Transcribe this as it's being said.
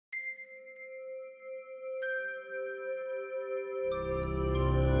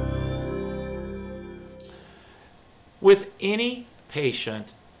With any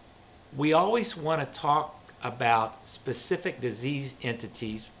patient, we always want to talk about specific disease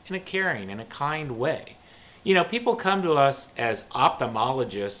entities in a caring and a kind way. You know, people come to us as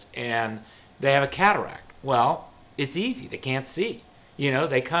ophthalmologists and they have a cataract. Well, it's easy. They can't see. You know,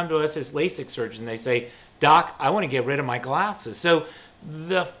 they come to us as LASIK surgeons and they say, Doc, I want to get rid of my glasses. So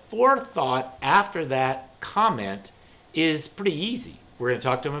the forethought after that comment is pretty easy. We're going to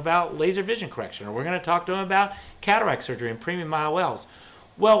talk to them about laser vision correction, or we're going to talk to them about cataract surgery and premium IOLs.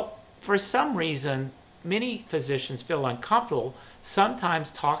 Well, for some reason, many physicians feel uncomfortable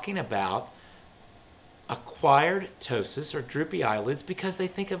sometimes talking about acquired ptosis or droopy eyelids because they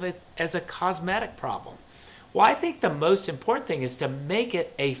think of it as a cosmetic problem. Well, I think the most important thing is to make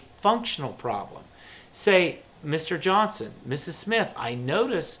it a functional problem. Say, Mr. Johnson, Mrs. Smith, I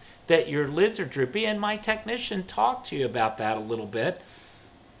notice that your lids are droopy, and my technician talked to you about that a little bit.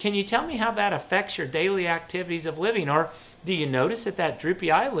 Can you tell me how that affects your daily activities of living? Or do you notice that that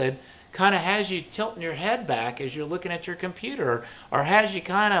droopy eyelid kind of has you tilting your head back as you're looking at your computer, or has you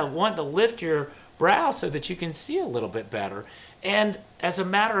kind of want to lift your brow so that you can see a little bit better? And as a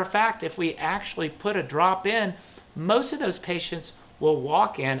matter of fact, if we actually put a drop in, most of those patients will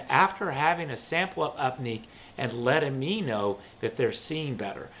walk in after having a sample of upneek and letting me know that they're seeing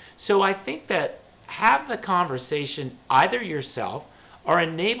better. So I think that have the conversation either yourself or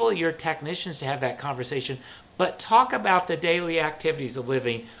enable your technicians to have that conversation, but talk about the daily activities of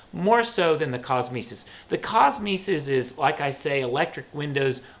living more so than the cosmesis. The cosmesis is, like I say, electric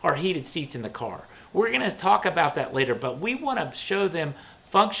windows or heated seats in the car. We're going to talk about that later, but we want to show them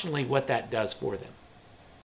functionally what that does for them.